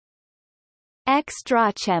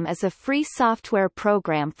XDrawChem is a free software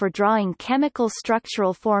program for drawing chemical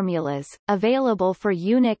structural formulas, available for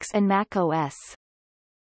Unix and Mac OS.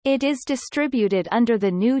 It is distributed under the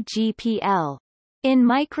GNU GPL. In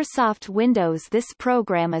Microsoft Windows this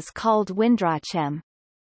program is called XDrawChem.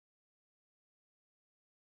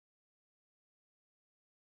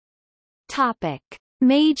 Topic: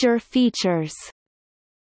 Major features.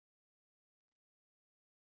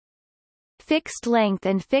 Fixed length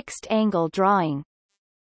and fixed angle drawing.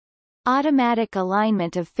 Automatic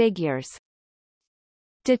alignment of figures.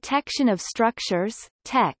 Detection of structures,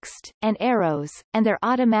 text, and arrows, and their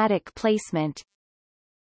automatic placement.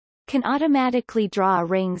 Can automatically draw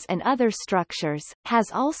rings and other structures,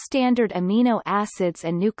 has all standard amino acids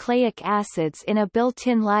and nucleic acids in a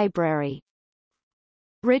built-in library.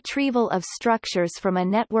 Retrieval of structures from a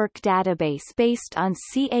network database based on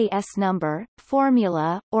CAS number,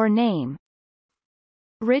 formula, or name.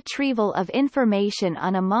 Retrieval of information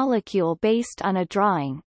on a molecule based on a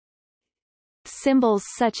drawing. Symbols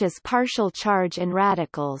such as partial charge and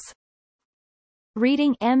radicals.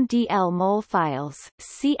 Reading MDL mol files,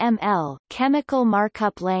 CML, chemical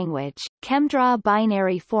markup language, ChemDraw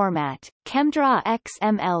binary format, ChemDraw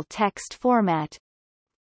XML text format.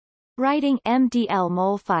 Writing MDL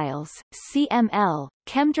mol files, CML,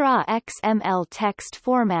 ChemDraw XML text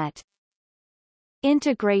format.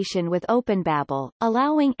 Integration with OpenBabel,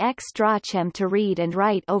 allowing XDrawChem to read and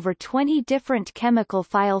write over 20 different chemical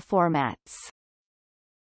file formats.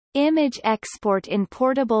 Image export in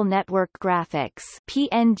Portable Network Graphics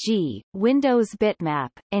 (PNG), Windows Bitmap,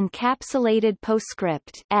 Encapsulated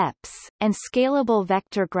PostScript (EPS), and Scalable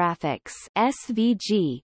Vector Graphics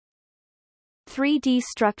 (SVG). 3D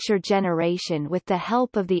structure generation with the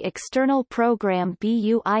help of the external program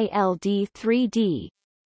BUILD 3D.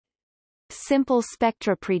 Simple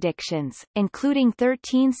spectra predictions, including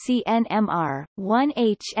 13C-NMR,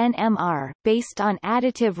 1H-NMR, based on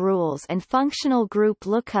additive rules and functional group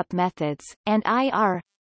lookup methods, and IR.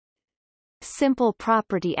 Simple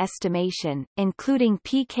property estimation, including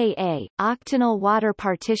pKa, octanol water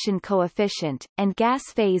partition coefficient, and gas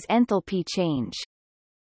phase enthalpy change.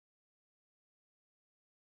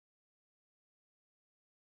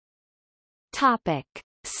 Topic.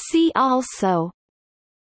 See also: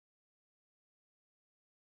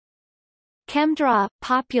 ChemDraw,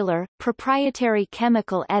 popular, proprietary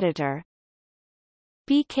chemical editor.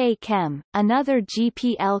 BK-Chem, another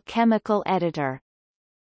GPL chemical editor.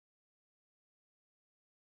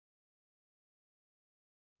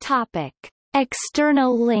 Topic: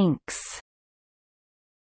 External links.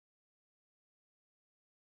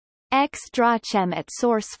 XDrawChem at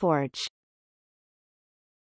SourceForge.